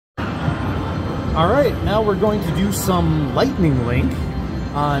Alright, now we're going to do some lightning link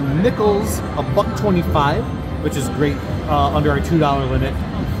on nickels, $1.25, which is great under our $2 limit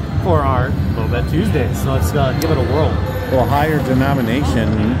for our Low Bet Tuesday. So let's give it a whirl. Well, higher denomination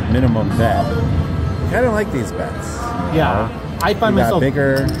minimum bet. Kind of like these bets. Yeah, I find myself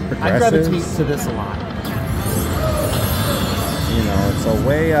bigger. I gravitate to this a lot. You know, it's a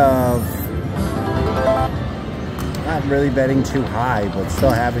way of not really betting too high, but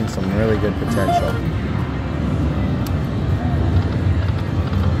still having some really good potential.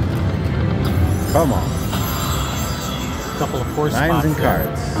 Come on. Couple of four nines spots and there.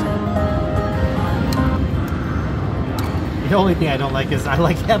 cards. The only thing I don't like is I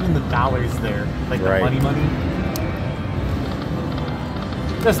like having the dollars there, like the money.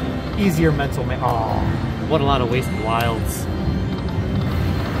 Just easier mental. Oh, what a lot of wasted wilds.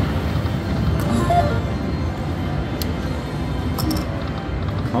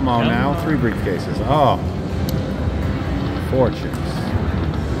 Come on now, 3 briefcases. Oh, 4 chips.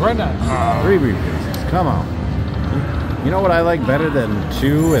 Right now. 3 briefcases. Come on. You know what I like better than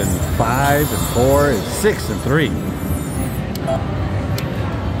 2 and 5 and 4 is 6 and 3.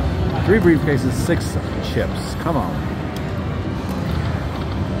 3 briefcases, 6 chips. Come on.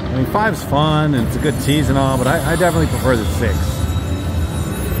 I mean, 5's fun and it's a good tease and all, but I definitely prefer the 6.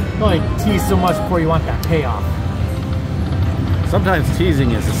 You only tease so much before you want that payoff. Sometimes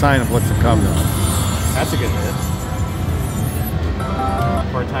teasing is a sign of what's to come, though. That's a good hit.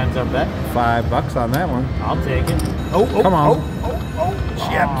 4 times our bet. $5 on that one. I'll take it. Oh, come on.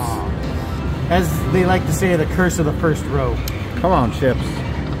 Chips. As they like to say, the curse of the first row. Come on, chips.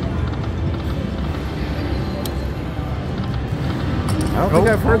 I don't think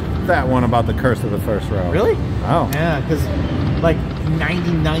I've heard that one about the curse of the first row. Really? Oh. Yeah, because like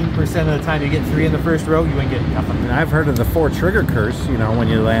 99% of the time you get 3 in the first row, you ain't getting nothing. And I've heard of the 4 trigger curse, you know, when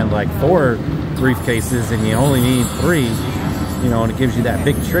you land like 4 briefcases and you only need 3, you know, and it gives you that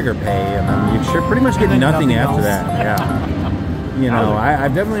big trigger pay, and then you should pretty much get nothing after that. Yeah. You know,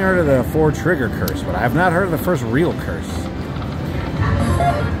 I've definitely heard of the 4 trigger curse, but I've not heard of the first real curse.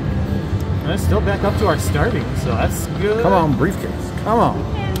 And it's still back up to our starting, so that's good. Come on, briefcase. Come on.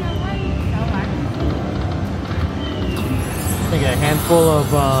 I think a handful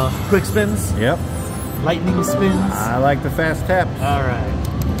of quick spins. Yep. Lightning spins. I like the fast taps. All right.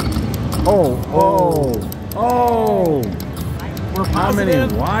 Oh. We're How many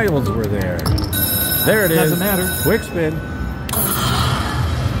wilds were there? There it is. Doesn't matter. Quick spin.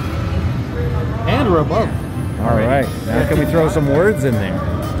 And we're above. All right. Now can we throw some words in there?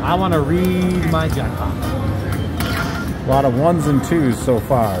 I want to read my jackpot. A lot of 1s and 2s so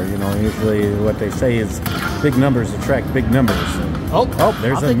far. You know, usually what they say is big numbers attract big numbers. Oh,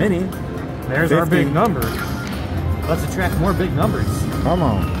 there's a mini. There's 50. Our big number. Let's attract more big numbers. Come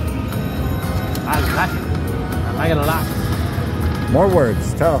on. I like it. I like it a lot. More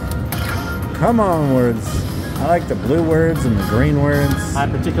words. Come on, words. I like the blue words and the green words. I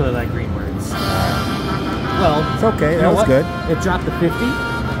particularly like green words. Well, it's okay. That was good. It dropped to 50.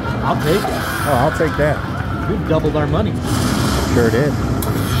 I'll take it. Oh, I'll take that. We doubled our money. Sure did.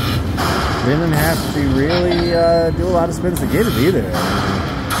 Didn't have to really do a lot of spins to get it either.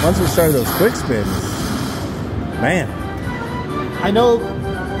 Once we started those quick spins, man. I know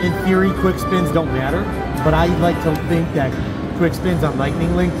in theory quick spins don't matter, but I like to think that quick spins on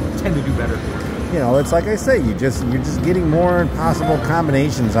Lightning Link tend to do better. You know, it's like I say, you're just getting more possible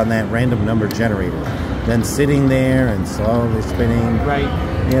combinations on that random number generator than sitting there and slowly spinning. Right.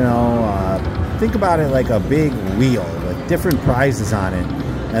 You know, think about it like a big wheel with different prizes on it.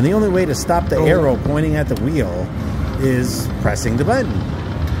 And the only way to stop the arrow pointing at the wheel is pressing the button.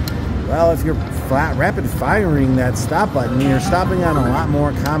 Well, if you're rapid firing that stop button, you're stopping on a lot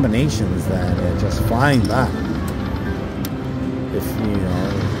more combinations than just flying by. If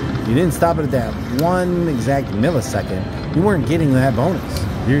you didn't stop it at that 1 exact millisecond, you weren't getting that bonus.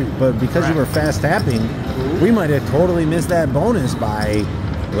 But because you were fast tapping, we might have totally missed that bonus by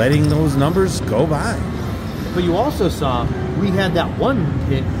letting those numbers go by. But you also saw we had that one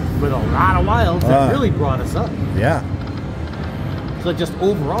hit with a lot of wilds that really brought us up. Yeah. So just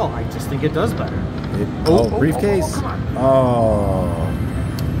overall, I just think it does better. Briefcase? Come on.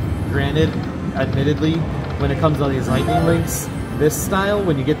 Granted, admittedly, when it comes to these Lightning Links, this style,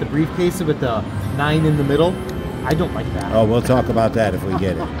 when you get the briefcase with the 9 in the middle, I don't like that. Oh, we'll talk about that if we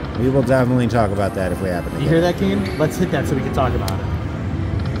get it. We will definitely talk about that if we happen to get it. You hear that, Kane? Let's hit that so we can talk about it.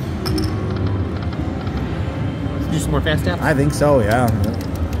 Let's do some more fast taps? I think so, yeah.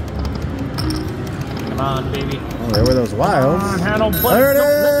 Come on, baby. Oh, there were those wilds. Come on, handle, there it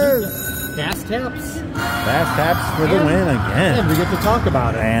is! Fast taps. Fast taps for the win again. And we get to talk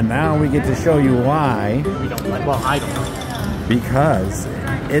about it. And now we get to show you why. We don't like. Well, I don't like. Because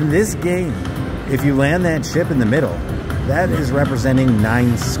in this game, if you land that chip in the middle, that is representing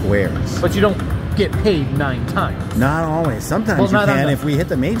 9 squares. But you don't get paid 9 times. Not always. Sometimes you can. If we hit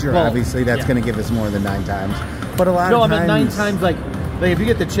the major, obviously, that's going to give us more than 9 times. But a lot of times... No, I mean 9 times, like if you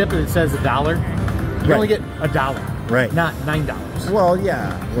get the chip and it says $1, you only get $1. Right. Not $9. Well,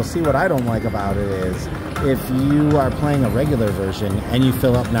 yeah. Well, see, what I don't like about it is if you are playing a regular version and you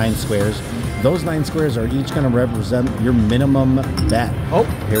fill up 9 squares, those 9 squares are each going to represent your minimum bet. Oh,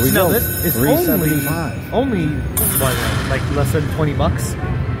 here we go. This is only like less than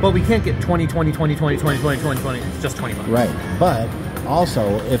 $20. But we can't get 20, 20, 20, 20, 20, 20, 20, 20. It's just $20. Right. But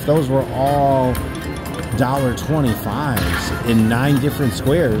also, if those were all $1.25s in 9 different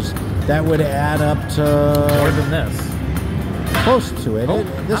squares, that would add up to more than this. Close to it.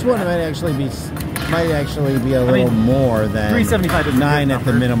 This one might actually be a little more than $3.75 9 at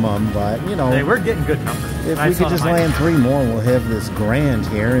the minimum, but you know, hey, we're getting good numbers. If we could just land 3 more, we'll have this grand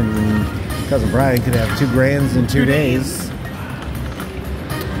here, and Cousin Brian could have 2 grands in 2 days.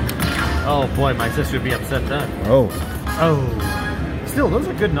 Oh boy, my sister would be upset then. Oh. Still, those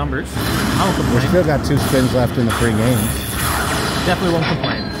are good numbers. I don't complain. We still got 2 spins left in the free game. Definitely won't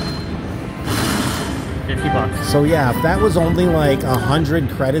complain. $50. So yeah, if that was only like 100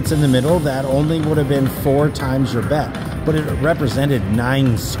 credits in the middle, that only would have been 4 times your bet. But it represented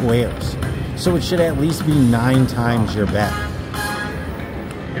 9 squares. So it should at least be 9 times your bet.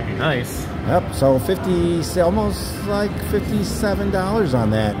 It'd be nice. Yep, so almost like $57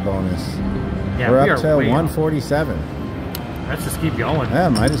 on that bonus. Yeah, we're up to 147. Let's just keep going. Yeah,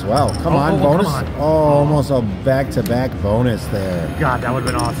 might as well. Come on, bonus. Come on. Oh, almost a back-to-back bonus there. God, that would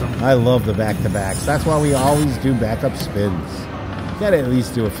have been awesome. I love the back-to-backs. That's why we always do backup spins. Gotta at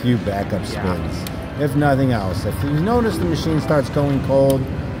least do a few backup spins. If nothing else. If you notice the machine starts going cold,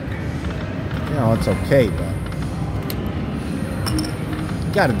 you know, it's okay, but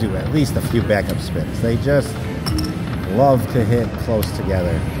you gotta do at least a few backup spins. They just love to hit close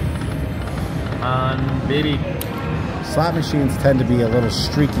together. Come on, baby. Slot machines tend to be a little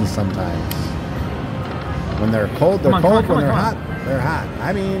streaky sometimes. When they're cold, they're cold. When they're hot, they're hot.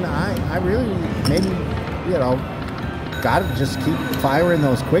 I mean, I really, maybe, you know, gotta just keep firing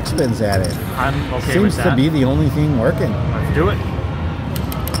those quick spins at it. I'm okay Seems with that. to be the only thing working. Let's do it.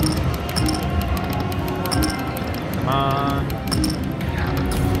 Come on.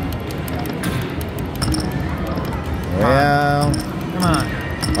 Well. Come on.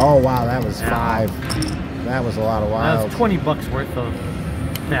 Oh, wow, that was 5. That was a lot of wilds. That was $20 worth of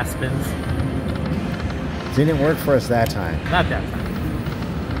fast spins. Didn't work for us that time. Not that time.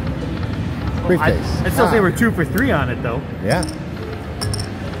 Briefcase. I'd still say we're 2 for 3 on it, though. Yeah.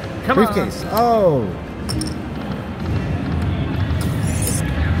 Come Briefcase. Oh.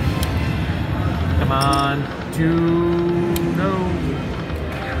 Come on. 2. No.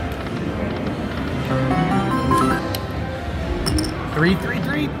 Three.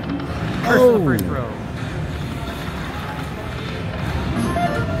 First of the first row.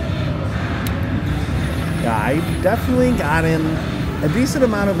 Yeah, I definitely got him a decent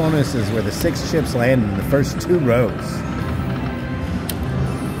amount of bonuses where the 6 chips landed in the first 2 rows.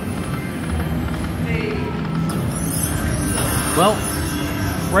 Well,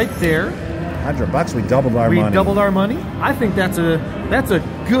 right there, $100, we doubled our money. We doubled our money. I think that's a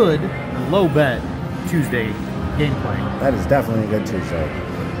good low bet Tuesday gameplay. That is definitely a good Tuesday.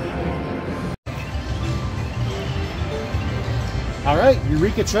 All right,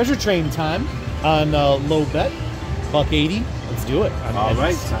 Eureka Treasure Train time on low bet, $1.80. Let's do it. All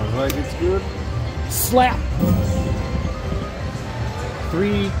right, sounds like it's good. Slap.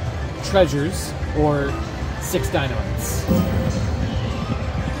 3 treasures or 6 dynamites.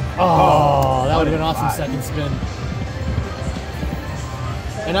 Oh, that would have been an awesome second spin.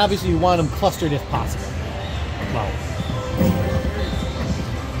 And obviously you want them clustered if possible. Well.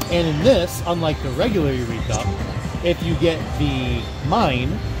 And in this, unlike the regular Eureka, if you get the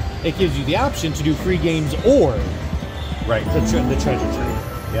mine, it gives you the option to do free games or the treasure tree.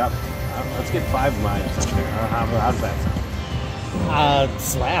 Yep. Let's get 5 mines up there. How's that sound?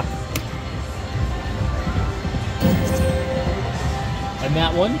 Slap. And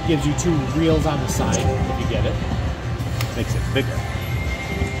that one gives you 2 reels on the side if you get it. Makes it bigger.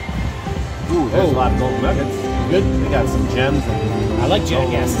 Ooh, there's a lot of gold nuggets. Good. We got some gems. And I like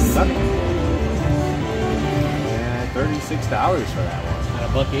jackasses. Yeah, $36 for that one. At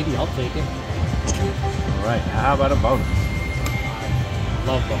 $1.80, I'll take it. All right, now how about a bonus?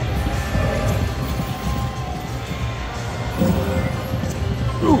 Love bonuses.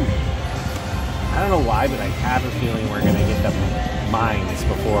 Ooh, I don't know why, but I have a feeling we're going to get the mines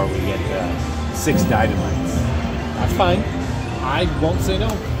before we get the 6 dynamites. That's fine. I won't say no.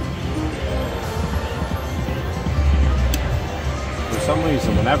 For some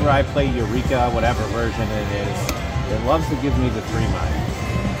reason, whenever I play Eureka, whatever version it is, it loves to give me the 3 mines.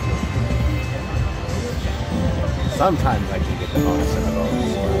 Sometimes I can get the bonus in the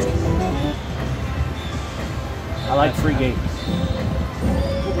bonus. I like free games.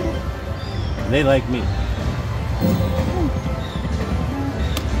 And they like me.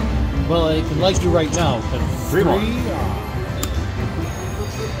 Well, I can like you right now, but 3 more.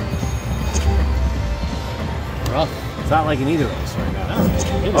 Rough. It's not like in either race right now. No,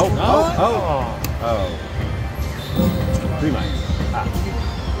 it is not. Oh. 3 mines. Ah.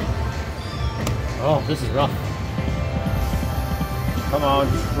 Oh, this is rough. Come on,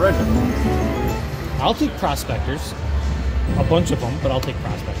 treasure. I'll take prospectors. A bunch of them, but I'll take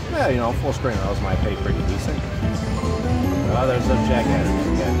prospectors. Yeah, you know, full screen those might pay pretty decent. Oh, there's those jackasses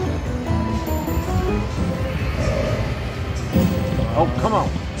again. Oh, come on.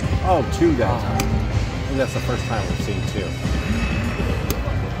 Oh, 2 that time. I think that's the first time we've seen 2.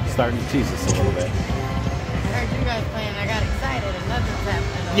 Starting to tease us a little bit. I heard you guys playing. I got excited and nothing's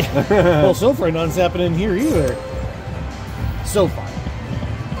happening. Yeah. Well, so far nothing's happening here either. So far.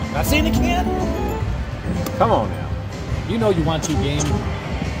 Not saying it can't. Come on now. You know you want to game.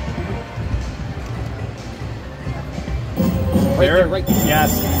 Right there, right there.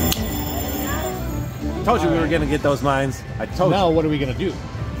 Yes. Told you we were going to get those mines. I told Now you. what are we gonna do?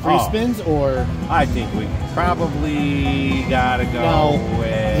 Free spins or? I think we probably got to go Now,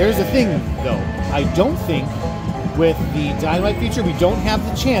 with... here's the thing though. I don't think with the dynamite feature we don't have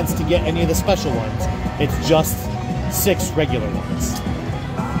the chance to get any of the special ones. It's just 6 regular ones.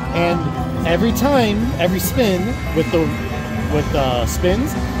 And every time, every spin with the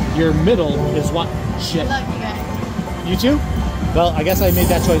spins, your middle is what? Shit. Good luck, you guys. You too? Well, I guess I made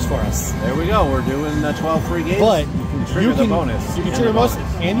that choice for us. There we go. We're doing the 12 free games. But you can trigger the bonus. You can and trigger the the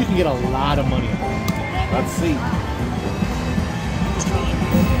bonus, and you can get a lot of money. Let's see. You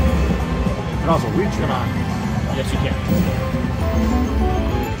can also reach Come on. Yes, you can.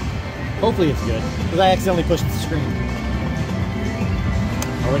 Hopefully it's good, because I accidentally pushed the screen.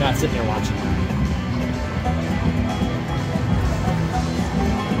 Or we're not sitting there watching.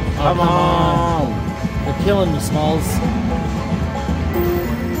 Oh, Come on. They're killing the smalls.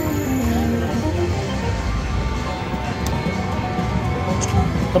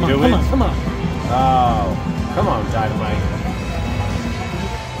 Come on, Do come it. on, come on. Oh, come on, Dynamite.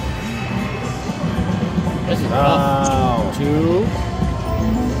 This is Oh. rough. 2. You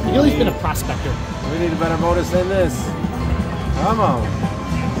can at least been a prospector. We need a better bonus than this. Come on.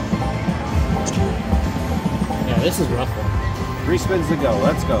 Yeah, this is a rough one. 3 spins to go.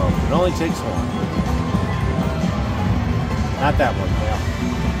 Let's go. It only takes 1. Not that one,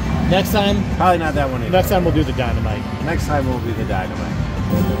 yeah. Next time, Probably not that one either. next time we'll do the dynamite. Next time will be the Dynamite.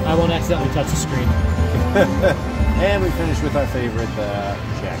 I won't accidentally touch the screen. And we finish with our favorite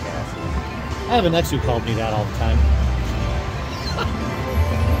jackass. I have an ex who called me that all the time.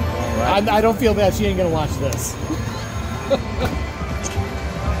 All right. I don't feel bad. She ain't gonna watch this.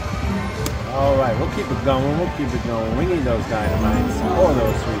 All right, we'll keep it going. We'll keep it going. We need those dynamites or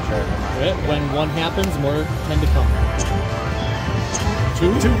those 3 treasure mines. When one happens, more tend to come.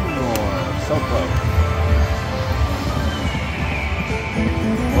 2. 2 more. So close.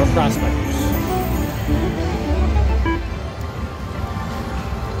 More prospectors.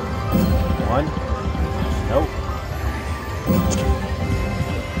 One. Nope.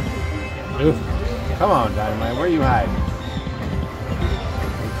 Oof. Come on, Dynamite. Where are you hiding?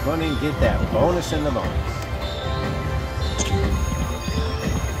 We couldn't get that bonus in the bonus.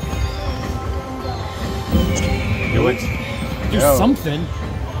 Do it. Do Go. something.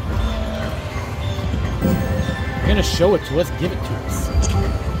 You're gonna show it to us. Give it to us.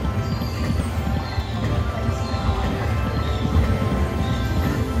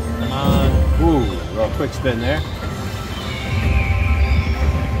 Come on. Ooh, a little quick spin there.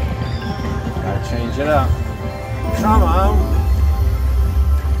 Gotta change it up. Come on.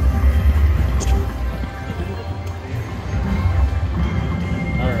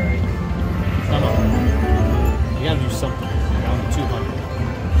 All right. Come on. You gotta do something. Down to 200.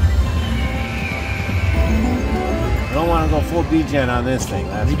 I don't want to go full degen on this thing.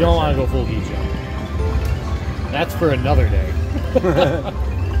 That's We don't want to go full DJ. That's for another day.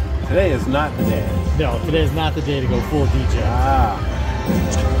 Today is not the day. No, today is not the day to go full DJ. Ah,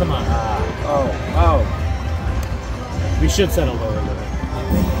 Come on. oh. We should set a lower limit.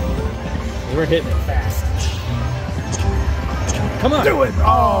 We're hitting it fast. Come on. Do it!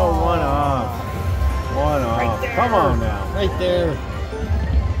 Oh, 1 off. One off. Right there. Come on now. Right there.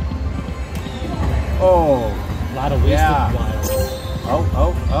 Oh. A lot of wasted Yeah. wiles.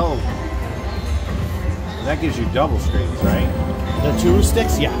 Oh. That gives you double screens, right? The 2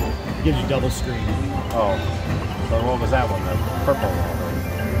 sticks, yeah. Gives you double screen. Oh. So what was that one? The purple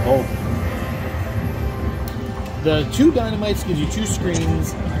one. Gold. The 2 dynamites gives you 2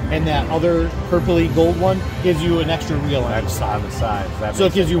 screens, and that other purpley gold one gives you an extra reel on each That's side. on the sides. That So it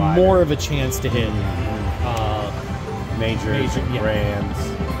makes gives you wider. more of a chance to hit majors major, and yeah. grands.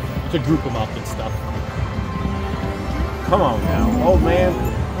 to group them up and stuff. Come on now, old man.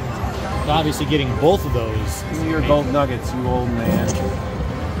 So obviously, getting both of those. Give me your gold nuggets, you old man.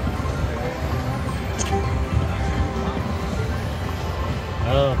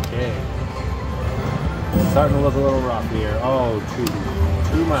 Okay. Starting to look a little rough here. Oh,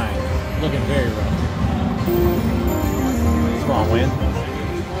 two mines. Looking very rough. Small win.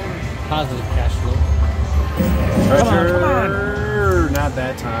 Positive cash flow. Treasure. Come on. Not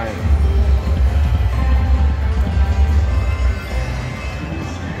that time.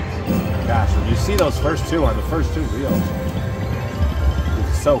 Gosh, when you see those first 2 on the first 2 reels,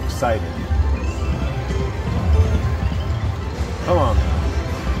 you're so excited. Come on.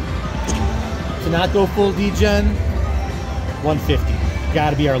 To not go full degen, 150. Got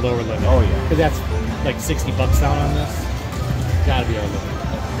to be our lower limit. Oh, yeah. Because that's like $60 down on this. Got to be our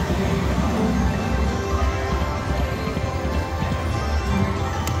limit.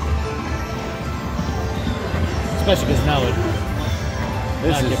 Especially because now it.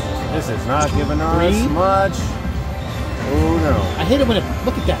 This is not giving us 3? much. Oh no. I hate it when it.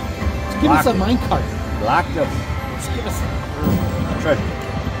 Look at that. Just give us a mine cart. Locked up. Just give us. Treasure.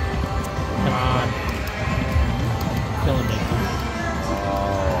 Come on. Killing me.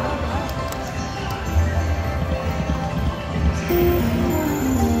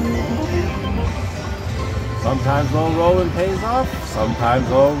 Sometimes low rolling pays off. Sometimes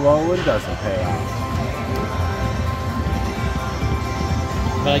low rolling doesn't pay off.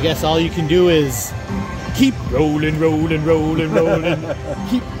 But I guess all you can do is keep rolling. Keep rolling.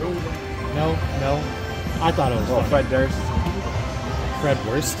 No. I thought it was Well, fun. Fred Durst. Fred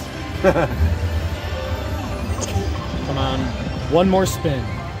Worst. Come on. One more spin. I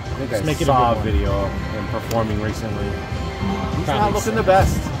think Let's I make it a saw a good one. video of him performing recently. He's Probably not looking so. the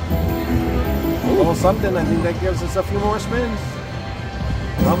best. A little something. I think that gives us a few more spins.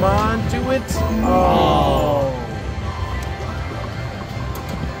 Come on, do it. Oh.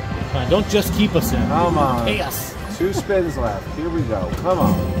 Come on, don't just keep us in. Come on. Pay us. 2 spins left. Here we go. Come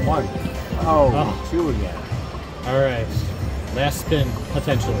on. 1. Oh, 2 again. All right. Last spin,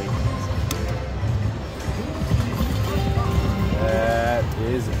 potentially. That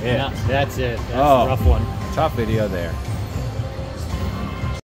is it. Yeah, that's it. That's Oh. a rough one. Tough video there.